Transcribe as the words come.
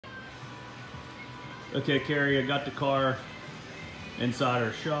Okay, Carrie, I got the car inside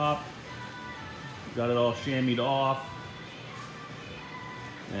our shop. Got it all chamoised off.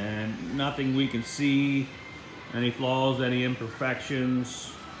 And nothing we can see, any flaws, any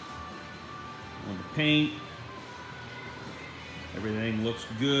imperfections on the paint. Everything looks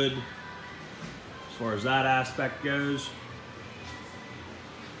good as far as that aspect goes.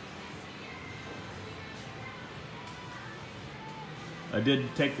 I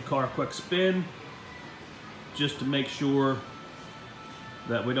did take the car a quick spin just to make sure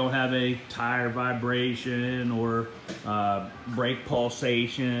that we don't have any tire vibration or brake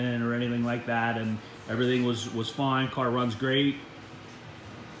pulsation or anything like that, and everything was fine. Car runs great.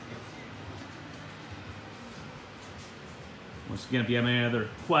 Once again, if you have any other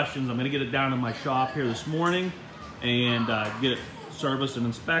questions, I'm going to get it down in my shop here this morning and get it serviced and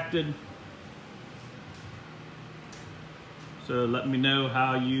inspected. So let me know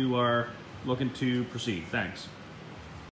how you are looking to proceed. Thanks.